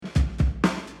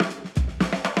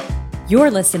You're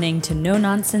listening to No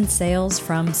Nonsense Sales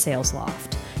from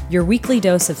SalesLoft, your weekly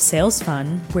dose of sales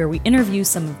fun, where we interview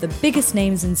some of the biggest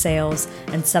names in sales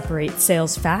and separate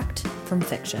sales fact from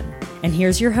fiction. And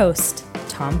here's your host,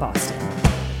 Tom Boston.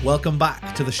 Welcome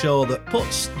back to the show that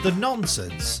puts the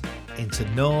nonsense into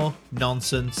no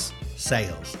nonsense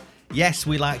sales. Yes,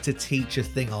 we like to teach a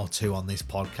thing or two on this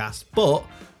podcast, but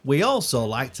we also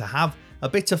like to have a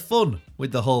bit of fun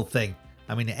with the whole thing.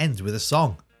 I mean, it ends with a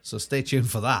song, so stay tuned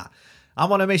for that.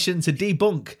 I'm on a mission to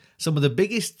debunk some of the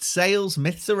biggest sales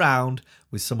myths around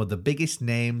with some of the biggest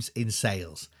names in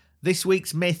sales. This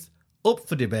week's myth, up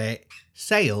for debate: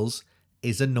 sales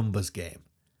is a numbers game.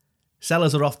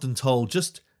 Sellers are often told,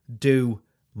 just do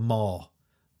more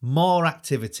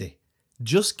activity.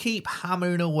 Just keep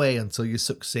hammering away until you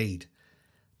succeed.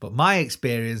 But my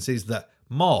experience is that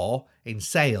more in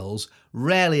sales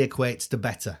rarely equates to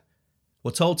better.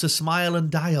 We're told to smile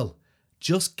and dial.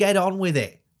 Just get on with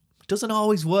it. Doesn't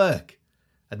always work.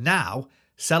 And now,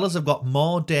 sellers have got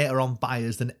more data on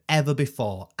buyers than ever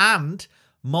before, and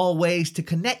more ways to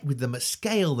connect with them at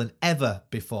scale than ever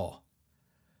before.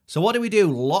 So what do we do?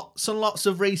 Lots and lots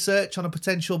of research on a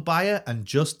potential buyer and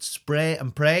just spray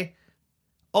and pray?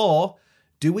 Or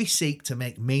do we seek to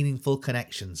make meaningful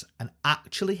connections and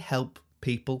actually help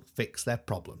people fix their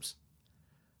problems?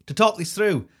 To talk this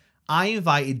through, I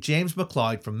invited James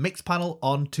McLeod from Mixpanel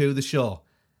onto the show.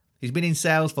 He's been in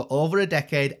sales for over a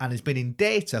decade and has been in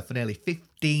data for nearly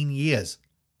 15 years.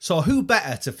 So who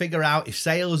better to figure out if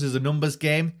sales is a numbers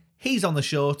game? He's on the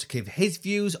show to give his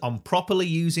views on properly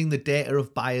using the data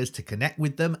of buyers to connect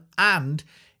with them, and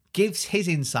gives his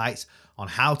insights on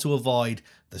how to avoid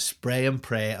the spray and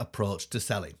pray approach to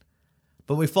selling.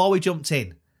 But before we jumped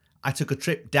in, I took a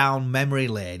trip down memory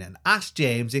lane and asked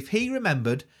James if he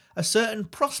remembered a certain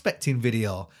prospecting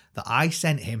video that I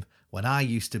sent him when I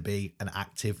used to be an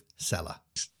active seller.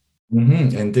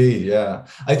 Indeed, yeah.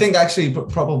 I think actually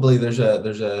probably there's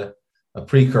a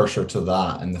precursor to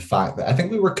that, and the fact that I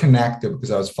think we were connected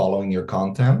because I was following your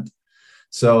content.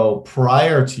 So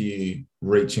prior to you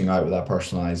reaching out with that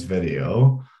personalized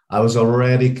video, I was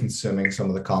already consuming some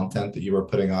of the content that you were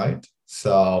putting out.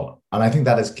 So, and I think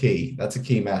that is key. That's a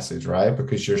key message, right?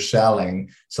 Because you're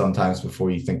selling sometimes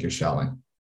before you think you're selling.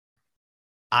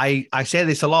 I say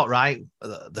this a lot, right?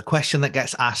 The question that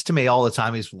gets asked to me all the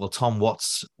time is, well, Tom,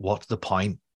 what's the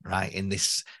point, right, in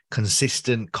this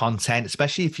consistent content,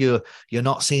 especially if you're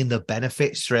not seeing the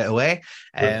benefits straight away?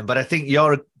 Sure. But I think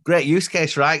you're a great use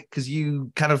case, right? Because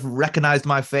you kind of recognized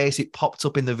my face, it popped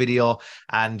up in the video,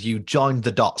 and you joined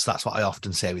the dots. That's what I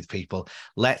often say with people.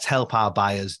 Let's help our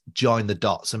buyers join the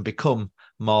dots and become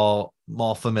more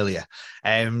familiar.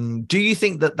 Do you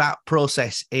think that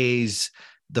process is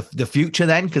the future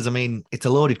then? Because I mean, it's a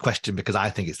loaded question because I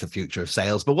think it's the future of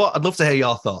sales, but I'd love to hear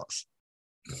your thoughts.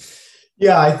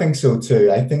 Yeah, I think so too.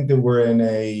 I think that we're in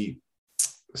a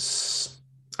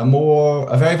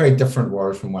very, very different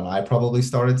world from when I probably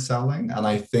started selling. And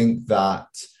I think that,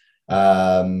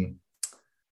 and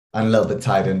a little bit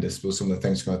tied into some of the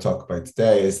things we're going to talk about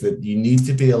today, is that you need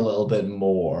to be a little bit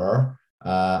more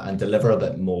and deliver a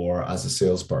bit more as a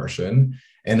salesperson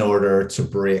in order to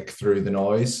break through the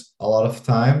noise a lot of the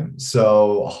time.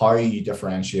 So how are you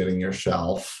differentiating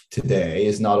yourself today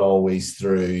is not always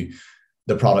through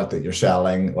the product that you're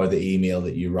selling or the email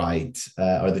that you write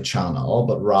or the channel,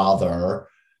 but rather,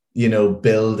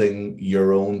 building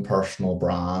your own personal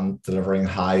brand, delivering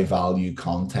high value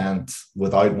content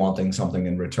without wanting something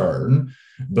in return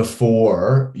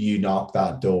before you knock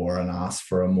that door and ask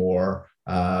for a more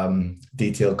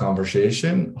detailed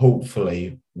conversation,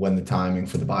 hopefully when the timing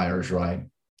for the buyer is right.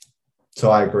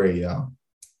 So I agree, yeah.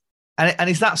 And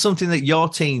is that something that your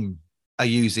team are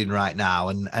using right now?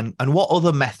 And what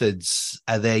other methods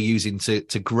are they using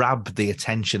to grab the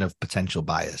attention of potential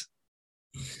buyers?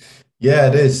 Yeah,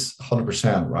 it is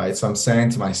 100%, right? So I'm saying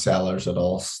to my sellers at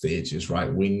all stages,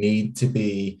 right, we need to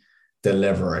be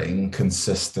delivering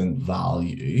consistent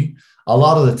value a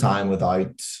lot of the time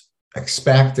without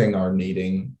expecting or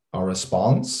needing a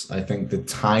response. I think the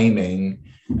timing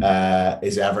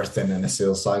is everything in a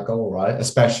sales cycle, right?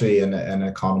 Especially in an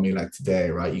economy like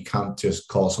today, right? You can't just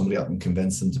call somebody up and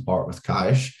convince them to part with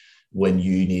cash when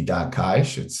you need that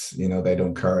cash. It's, they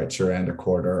don't care it's your end of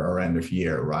quarter or end of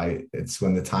year, right? It's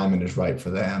when the timing is right for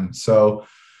them. So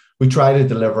we try to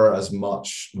deliver as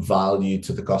much value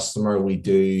to the customer. We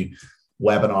do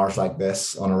webinars like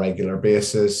this on a regular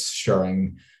basis,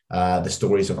 sharing the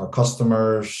stories of our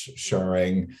customers,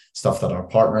 sharing stuff that our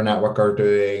partner network are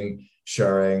doing,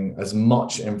 sharing as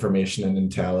much information and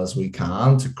intel as we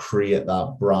can to create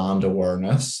that brand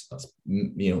awareness. That's,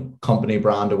 company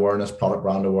brand awareness, product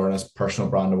brand awareness, personal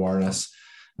brand awareness,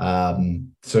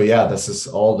 So yeah, this is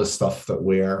all the stuff that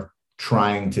we're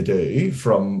trying to do,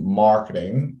 from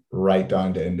marketing right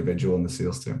down to individual in the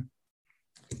sales team.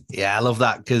 Yeah, I love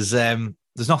that, because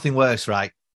there's nothing worse,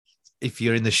 right? If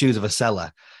you're in the shoes of a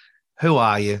seller, who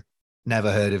are you?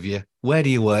 Never heard of you. Where do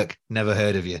you work? Never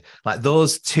heard of you. Like,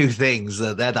 those two things,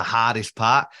 they're the hardest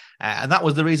part. And that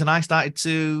was the reason I started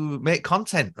to make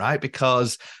content, right?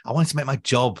 Because I wanted to make my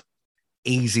job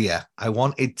easier. I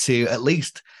wanted to at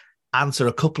least answer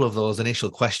a couple of those initial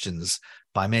questions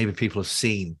by maybe people have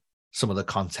seen some of the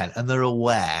content and they're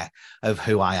aware of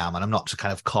who I am, and I'm not just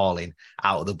kind of calling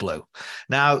out of the blue.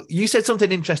 Now, you said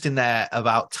something interesting there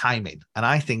about timing, and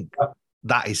I think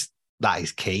that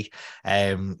is key.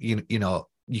 You know,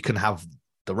 you can have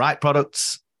the right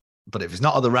products, but if it's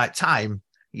not at the right time,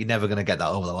 you're never going to get that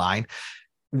over the line.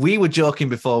 We were joking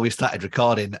before we started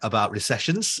recording about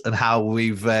recessions and how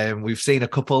we've seen a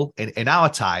couple in our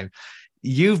time.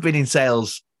 You've been in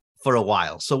sales for a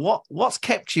while, so what's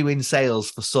kept you in sales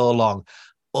for so long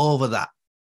over that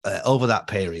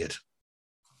period?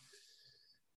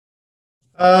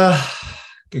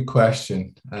 Good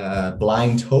question.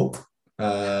 Blind hope.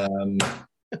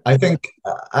 I think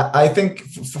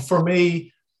for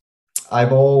me, I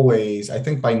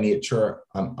think by nature,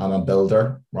 I'm a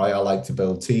builder, right? I like to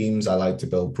build teams. I like to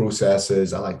build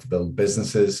processes. I like to build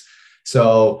businesses.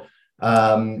 So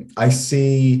I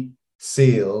see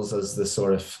sales as the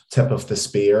sort of tip of the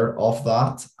spear of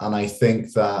that. And I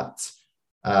think that,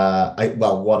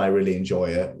 I really enjoy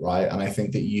it, right? And I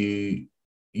think that you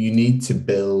need to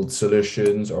build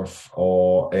solutions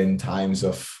or in times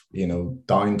of,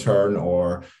 downturn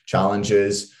or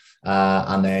challenges.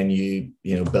 And then you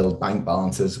build bank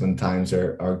balances when times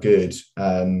are good.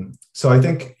 So I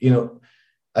think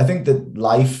that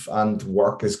life and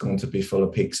work is going to be full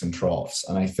of peaks and troughs,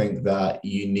 and I think that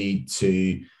you need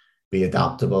to be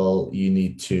adaptable. You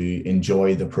need to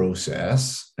enjoy the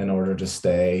process in order to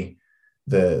stay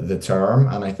the term.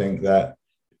 And I think that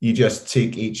you just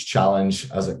take each challenge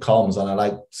as it comes. And I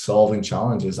like solving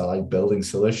challenges. I like building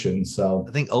solutions. So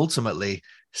I think ultimately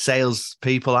sales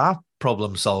people are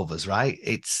problem solvers, right?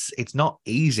 It's not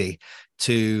easy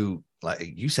to, like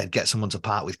you said, get someone to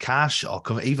part with cash or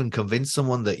even convince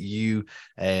someone that you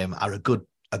are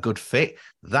a good fit.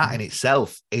 That in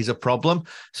itself is a problem.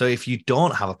 So if you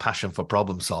don't have a passion for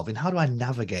problem solving, how do I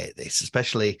navigate this,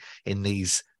 especially in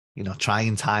these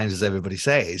trying times, as everybody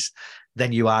says,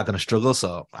 then you are going to struggle.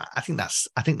 So I think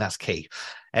that's key.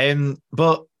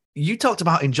 But you talked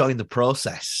about enjoying the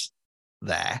process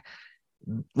there.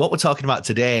 What we're talking about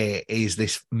today is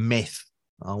this myth.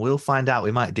 We'll find out.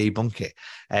 We might debunk it.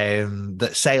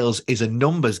 That sales is a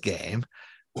numbers game.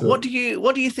 Sure. What do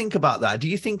you think about that? Do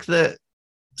you think that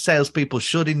salespeople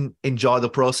should enjoy the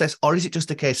process, or is it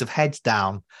just a case of heads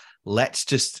down? Let's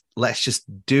just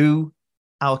do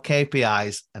our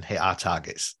KPIs and hit our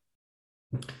targets?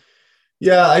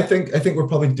 Yeah, I think we're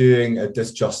probably doing a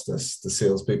disjustice to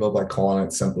salespeople by calling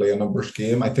it simply a numbers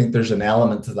game. I think there's an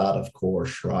element to that, of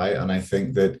course, right? And I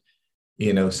think that,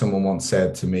 someone once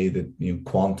said to me that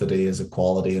quantity is a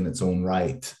quality in its own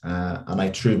right, and I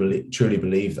truly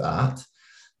believe that.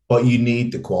 But you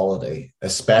need the quality,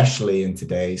 especially in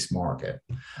today's market.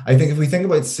 I think if we think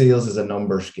about sales as a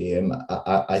numbers game,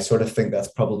 I sort of think that's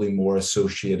probably more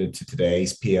associated to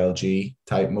today's PLG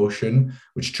type motion,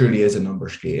 which truly is a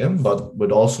numbers game, but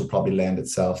would also probably lend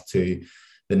itself to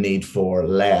the need for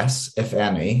less, if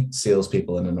any,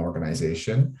 salespeople in an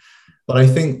organization. But I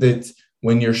think that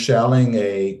when you're selling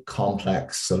a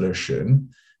complex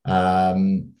solution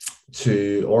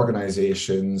to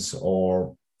organizations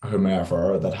or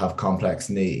whomever that have complex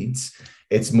needs,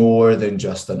 it's more than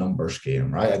just a numbers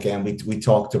game, right? Again, we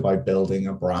talked about building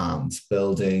a brand,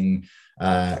 building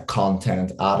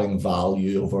content, adding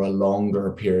value over a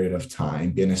longer period of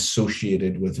time, being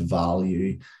associated with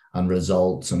value and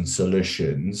results and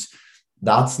solutions.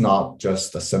 That's not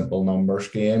just a simple numbers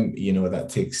game. That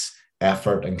takes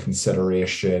effort and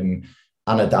consideration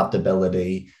and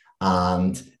adaptability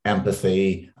and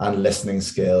empathy and listening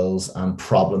skills and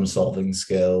problem solving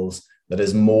skills. That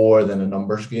is more than a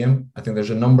numbers game. I think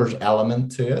there's a numbers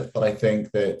element to it, but I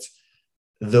think that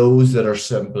those that are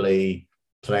simply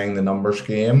playing the numbers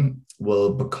game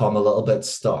will become a little bit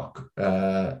stuck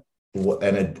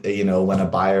when a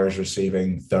buyer is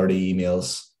receiving 30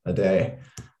 emails a day.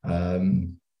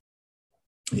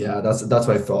 That's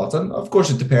my thought. And of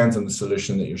course, it depends on the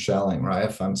solution that you're selling, right?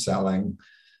 If I'm selling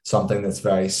something that's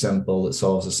very simple, that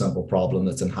solves a simple problem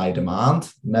that's in high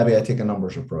demand, maybe I take a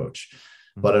numbers approach.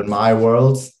 But in my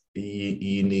world,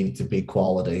 you need to be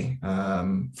quality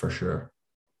for sure.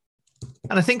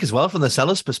 And I think as well, from the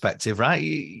seller's perspective, right,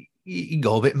 you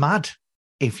go a bit mad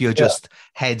if you're just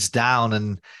heads down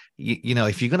and you know,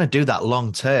 if you're going to do that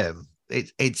long term,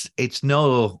 it's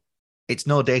no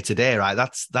day to day, right?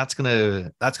 That's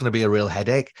gonna be a real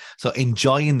headache. So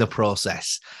enjoying the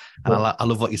process, and I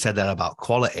love what you said there about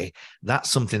quality. That's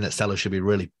something that sellers should be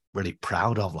really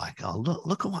proud of. Like, oh,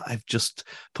 look at what I've just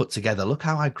put together. Look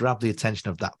how I grabbed the attention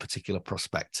of that particular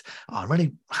prospect. Oh, I'm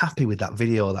really happy with that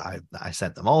video that I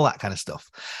sent them. All that kind of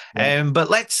stuff. Yeah. But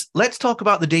let's talk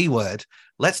about the D word.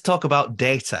 Let's talk about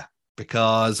data.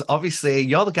 Because obviously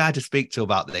you're the guy to speak to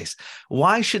about this.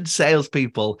 Why should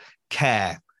salespeople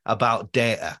care about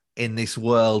data in this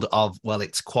world of, well,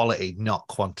 it's quality, not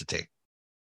quantity?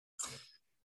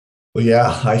 Well,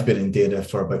 yeah, I've been in data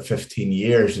for about 15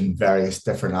 years in various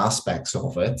different aspects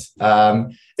of it.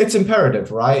 It's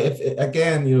imperative, right?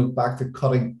 Again, back to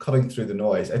cutting through the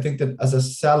noise. I think that as a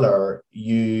seller,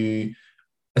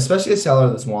 especially a seller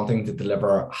that's wanting to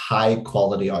deliver high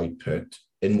quality output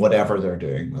in whatever they're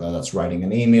doing, whether that's writing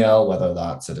an email, whether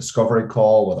that's a discovery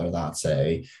call, whether that's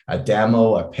a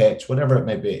demo, a pitch, whatever it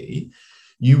may be,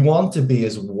 you want to be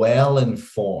as well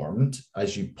informed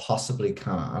as you possibly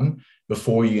can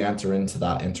before you enter into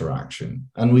that interaction.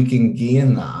 And we can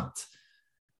gain that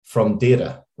from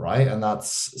data, right? And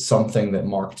that's something that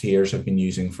marketeers have been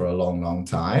using for a long, long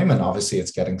time. And obviously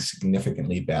it's getting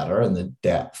significantly better in the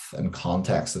depth and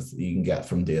context that you can get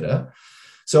from data.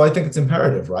 So I think it's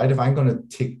imperative, right? If I'm going to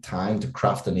take time to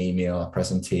craft an email, a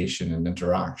presentation, an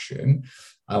interaction,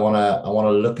 I want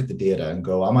to look at the data and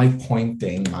go, am I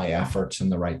pointing my efforts in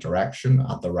the right direction,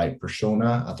 at the right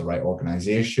persona, at the right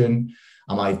organization?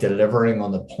 Am I delivering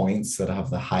on the points that have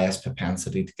the highest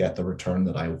propensity to get the return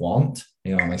that I want?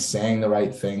 Am I saying the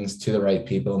right things to the right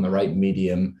people in the right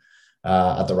medium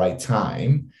at the right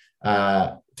time?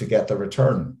 To get the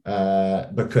return,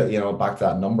 because back to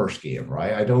that numbers game,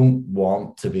 right? I don't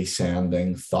want to be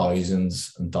sending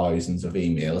thousands and thousands of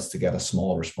emails to get a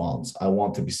small response. I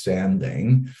want to be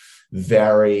sending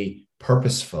very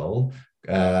purposeful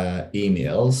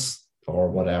emails or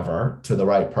whatever to the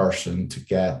right person to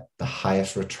get the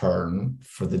highest return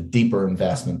for the deeper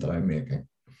investment that I'm making.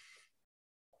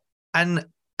 And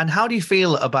how do you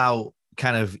feel about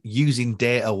kind of using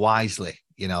data wisely?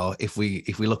 If we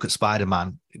look at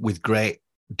Spider-Man, with great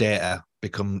data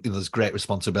there's great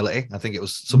responsibility. I think it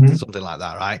was something like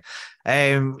that, right?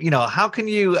 How can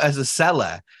you as a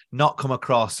seller not come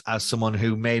across as someone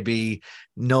who maybe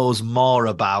knows more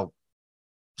about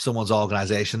someone's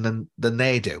organization than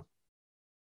they do?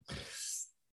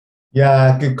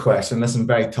 Yeah, good question. Listen,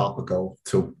 very topical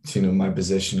to my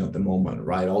position at the moment,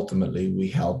 right? Ultimately, we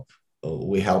help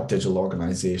digital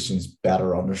organizations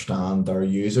better understand their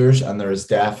users, and there is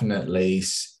definitely,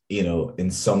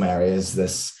 in some areas,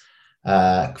 this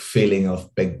feeling of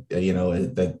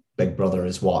that Big Brother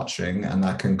is watching, and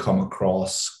that can come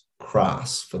across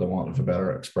crass, for the want of a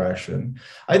better expression.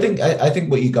 I think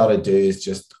what you got to do is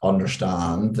just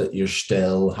understand that you're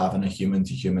still having a human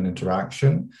to human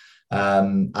interaction,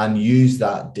 and use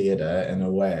that data in a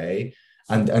way.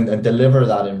 And deliver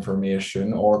that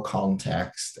information or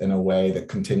context in a way that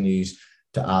continues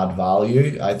to add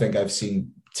value. I think I've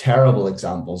seen terrible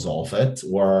examples of it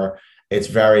where it's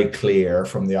very clear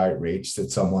from the outreach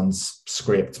that someone's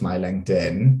scraped my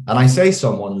LinkedIn. And I say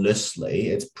someone loosely,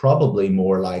 it's probably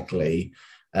more likely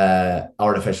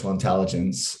artificial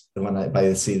intelligence, when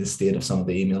I see the state of some of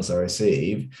the emails I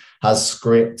receive, has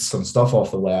scraped some stuff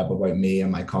off the web about me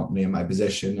and my company and my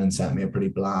position and sent me a pretty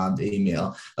bland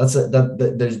email.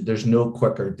 There's no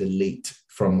quicker delete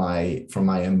from my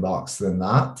inbox than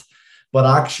that. But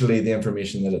actually the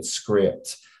information that it's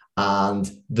scraped and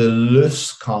the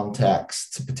loose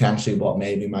context to potentially what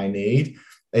maybe my need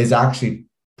is actually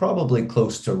probably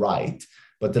close to right,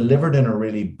 but delivered in a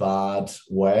really bad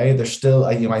way. There's still,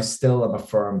 I still am a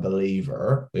firm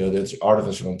believer, that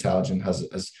artificial intelligence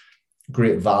has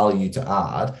great value to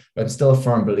add, but I'm still a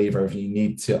firm believer if you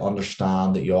need to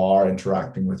understand that you are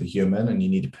interacting with a human and you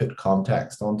need to put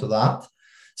context onto that.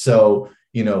 So,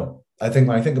 I think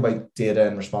when I think about data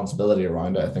and responsibility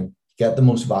around it, I think get the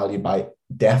most value by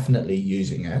definitely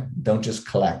using it. Don't just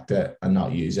collect it and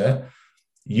not use it.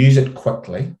 Use it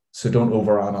quickly. So don't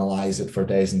overanalyze it for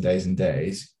days and days and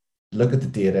days. Look at the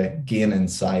data, gain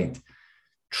insight,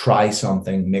 try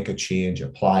something, make a change,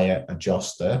 apply it,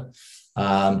 adjust it.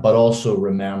 But also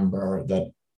remember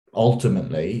that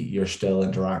ultimately you're still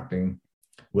interacting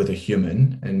with a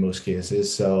human in most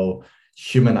cases. So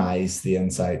humanize the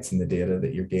insights and the data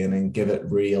that you're gaining, give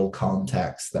it real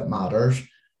context that matters,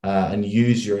 and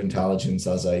use your intelligence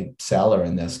as a seller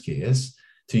in this case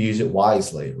to use it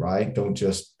wisely, right? Don't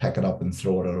just pick it up and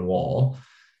throw it at a wall.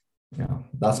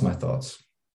 That's my thoughts.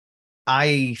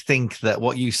 I think that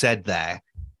what you said there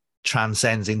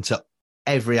transcends into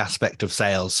every aspect of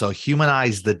sales. So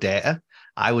humanize the data.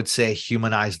 I would say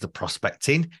humanize the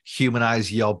prospecting,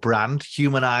 humanize your brand,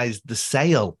 humanize the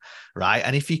sale, right?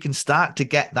 And if you can start to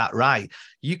get that right,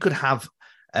 you could have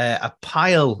a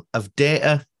pile of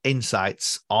data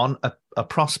insights on a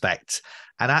prospect.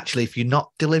 And actually, if you're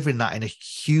not delivering that in a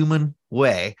human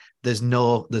way, there's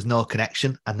no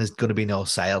connection and there's going to be no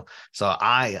sale. So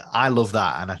I love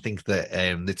that. And I think that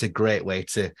it's a great way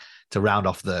to round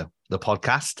off the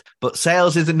podcast. But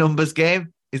sales is a numbers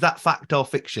game. Is that fact or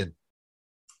fiction?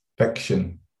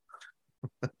 Fiction.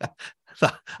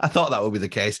 I thought that would be the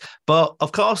case. But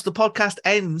of course, the podcast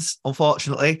ends,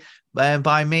 unfortunately,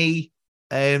 by me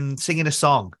singing a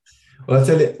song.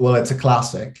 Well, it's a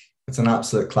classic. It's an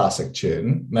absolute classic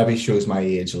tune. Maybe shows my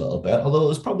age a little bit, although it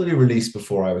was probably released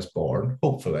before I was born,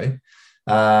 hopefully.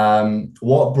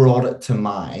 What brought it to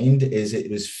mind is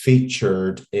it was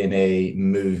featured in a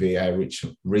movie I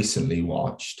recently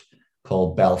watched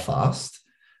called Belfast.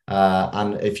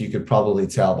 And if you could probably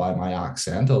tell by my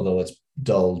accent, although it's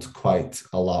dulled quite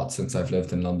a lot since I've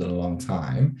lived in London a long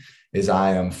time, is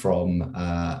I am from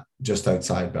just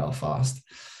outside Belfast.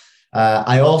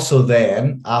 I also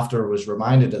then, after I was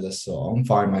reminded of this song,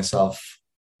 found myself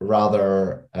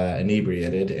rather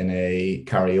inebriated in a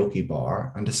karaoke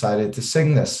bar and decided to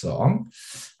sing this song.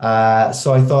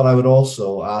 So I thought I would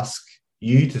also ask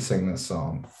you to sing this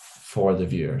song for the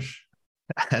viewers.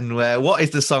 And what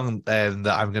is the song that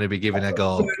I'm going to be giving a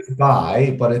go?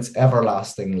 But it's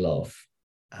Everlasting Love.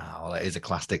 Oh, well, it is a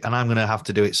classic. And I'm going to have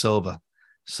to do it sober.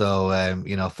 So,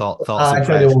 thoughts I and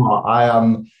tell prayers. you what, I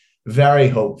am very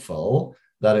hopeful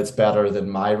that it's better than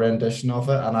my rendition of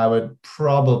it. And I would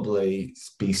probably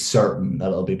be certain that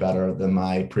it'll be better than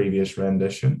my previous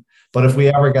rendition. But if we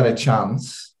ever get a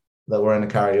chance that we're in a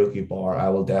karaoke bar, I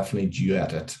will definitely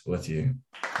duet it with you.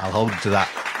 I'll hold to that.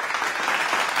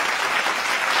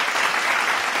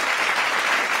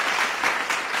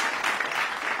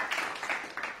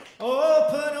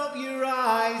 Open up your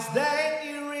eyes, then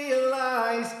you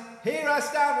realize, here I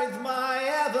stand with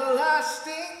my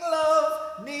everlasting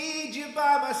love. Need you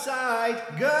by my side,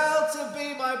 girl, to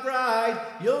be my bride.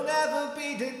 You'll never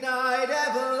be denied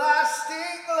everlasting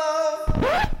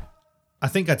love. I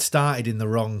think I'd started in the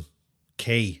wrong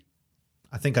key.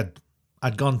 I think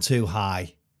I'd gone too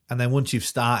high. And then once you've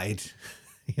started,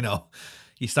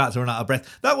 you start to run out of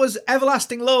breath. That was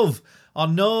Everlasting Love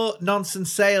on No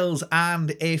Nonsense Sales.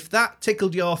 And if that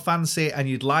tickled your fancy and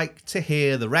you'd like to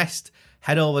hear the rest,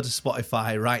 head over to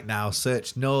Spotify right now,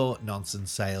 search No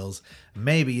Nonsense Sales.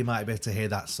 Maybe you might be able to hear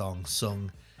that song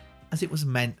sung as it was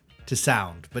meant to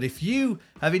sound. But if you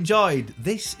have enjoyed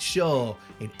this show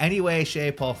in any way,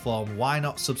 shape or form, why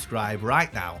not subscribe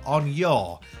right now on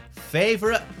your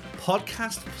favourite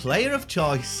podcast player of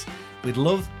choice? We'd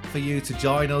love for you to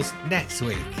join us next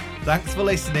week. Thanks for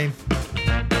listening.